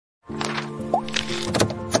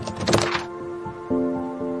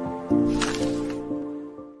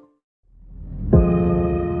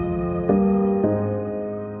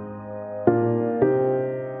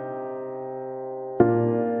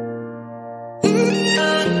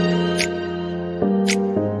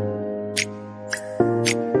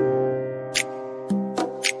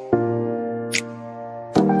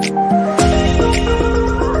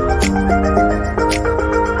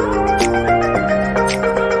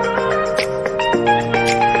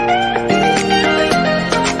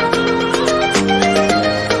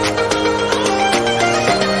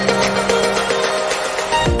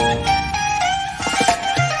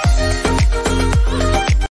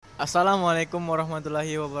Assalamualaikum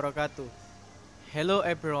warahmatullahi wabarakatuh. Hello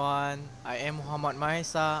everyone, I am Muhammad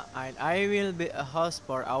Mahesa and I will be a host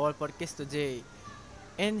for our podcast today.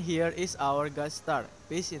 And here is our guest star.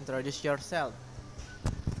 Please introduce yourself.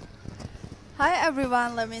 Hi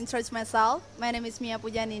everyone, let me introduce myself. My name is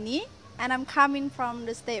Puja and I'm coming from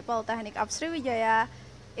the State Polytechnic of Sriwijaya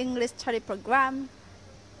English Study Program,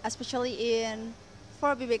 especially in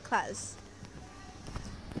 4BB class.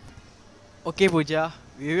 Okay Puja,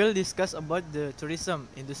 we will discuss about the tourism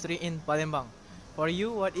industry in Palembang. For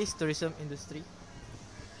you, what is tourism industry?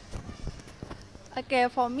 Okay,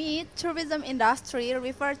 for me, tourism industry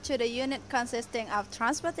refers to the unit consisting of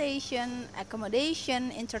transportation,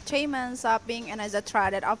 accommodation, entertainment, shopping, and etc.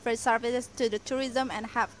 that offers services to the tourism and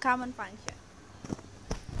have common function.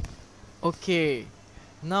 Okay,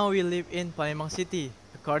 now we live in Palembang City.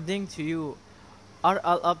 According to you, are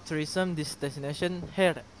all of tourism destination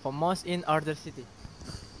here famous in other city?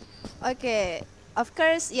 Okay, of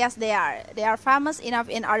course, yes, they are. They are famous enough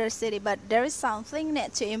in other city, but there is something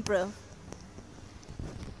need to improve.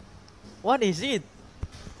 What is it?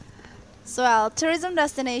 So, tourism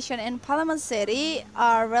destination in Palembang City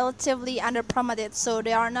are relatively under-promoted, so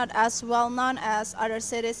they are not as well known as other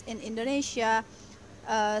cities in Indonesia,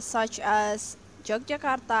 such as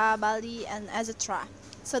Yogyakarta, Bali, and etc.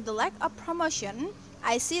 So, the lack of promotion,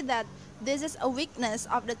 I see that this is a weakness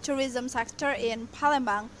of the tourism sector in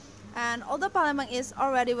Palembang. And although Palembang is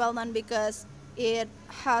already well known because it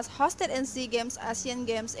has hosted in SEA Games, Asian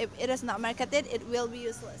Games, if it is not marketed, it will be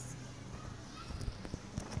useless.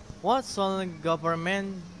 What should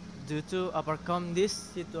government do to overcome this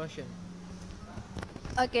situation?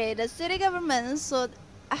 Okay, the city government should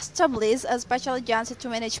establish a special agency to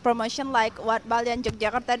manage promotion like what Bali and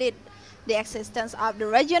Yogyakarta did. The existence of the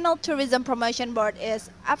regional tourism promotion board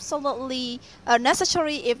is absolutely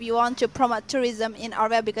necessary if you want to promote tourism in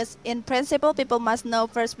area, because in principle people must know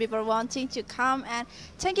first before wanting to come, and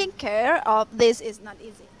taking care of this is not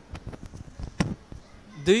easy.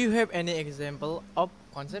 Do you have any example of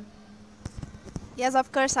concept? Yes,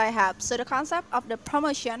 of course I have. So the concept of the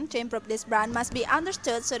promotion to improve this brand must be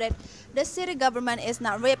understood so that the city government is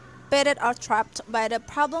not repeated or trapped by the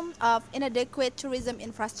problem of inadequate tourism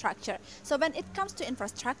infrastructure. So when it comes to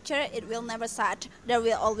infrastructure, it will never start. There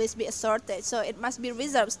will always be a shortage. So it must be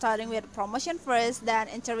reserved, starting with promotion first, then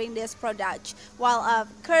entering this product, while of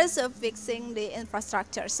course fixing the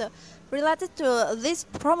infrastructure. So related to this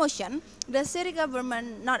promotion, the city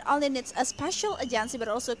government not only needs a special agency but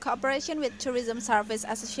also cooperation with tourism service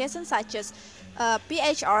associations such as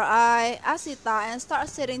PHRI, ASITA, and start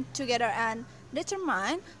sitting together and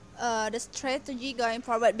determine the strategy going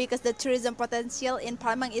forward, because the tourism potential in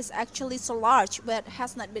Palembang is actually so large but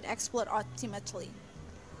has not been explored optimally.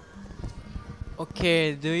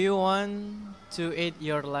 Okay, do you want to add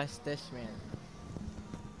your last statement?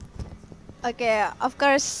 Okay, of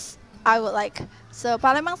course, I would like. So,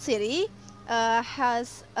 Palembang City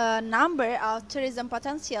has a number of tourism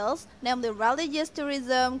potentials, namely religious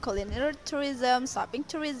tourism, culinary tourism, shopping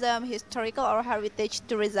tourism, historical or heritage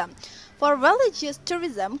tourism. For religious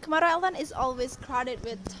tourism, Kemarau Island is always crowded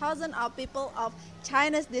with thousands of people of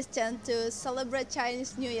Chinese descent to celebrate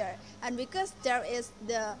Chinese New Year, and because there is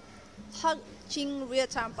the Hok Ria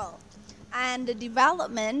Temple and the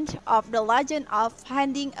development of the legend of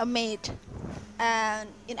finding a maid. And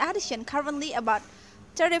in addition, currently about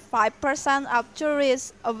 35% of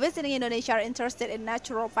tourists visiting Indonesia are interested in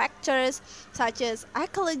natural factors such as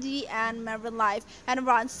ecology and marine life, and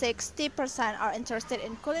around 60% are interested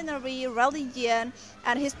in culinary, religion,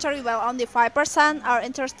 and history, while only 5% are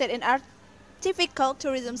interested in artificial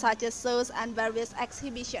tourism such as shows and various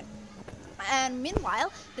exhibitions. And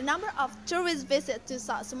meanwhile, the number of tourist visits to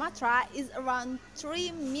South Sumatra is around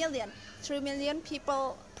 3 million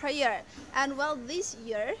people per year. And well, this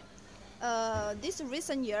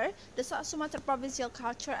recent year, the South Sumatra Provincial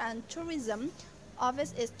Culture and Tourism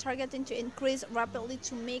Office is targeting to increase rapidly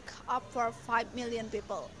to make up for 5 million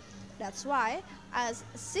people. That's why, as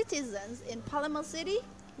citizens in Palembang City,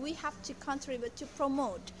 we have to contribute to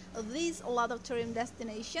promote these a lot of tourism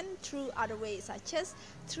destination through other ways, such as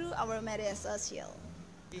through our media social.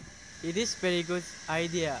 It is very good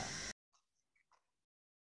idea.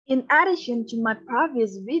 In addition to my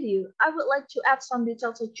previous video, I would like to add some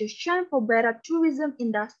detailed suggestions for better tourism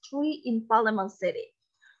industry in Palembang City.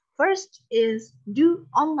 First is do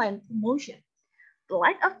online promotion. The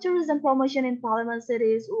lack of tourism promotion in Palembang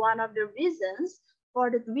City is one of the reasons for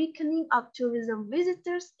the weakening of tourism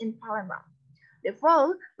visitors in Palembang.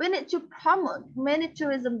 Therefore, we need to promote many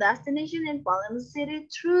tourism destinations in Palembang City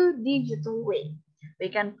through digital way. We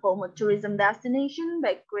can promote tourism destination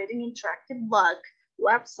by creating interactive blog,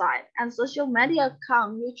 website, and social media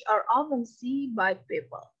accounts which are often seen by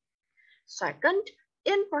people. Second,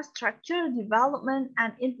 infrastructure development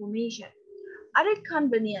and information. Added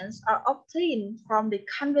convenience are obtained from the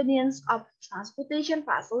convenience of transportation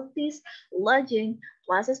facilities, lodging,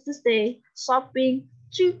 places to stay, shopping,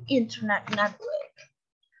 to internet network.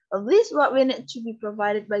 This is what we need to be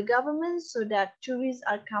provided by government so that tourists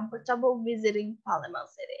are comfortable visiting Palembang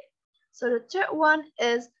City. So the third one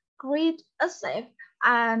is create a safe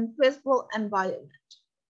and peaceful environment.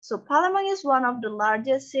 So Palembang is one of the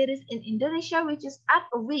largest cities in Indonesia, which is at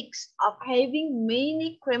risks of having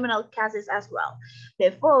many criminal cases as well.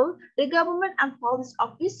 Therefore, the government and police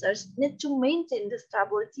officers need to maintain the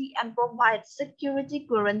stability and provide security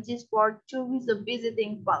guarantees for tourists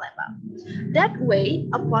visiting Palembang. That way,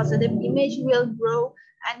 a positive image will grow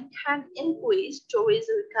and can increase tourists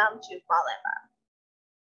who come to Palembang.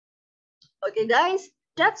 Okay, guys,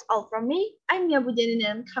 that's all from me. I'm Yabu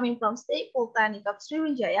Janinen coming from State Polytechnic of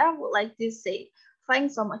Sriwijaya. Would like to say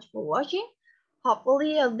thanks so much for watching.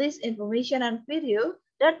 Hopefully, this information and video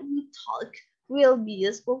that we talk will be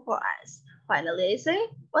useful for us. Finally, I say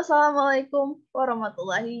wassalamualaikum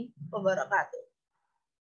warahmatullahi wabarakatuh.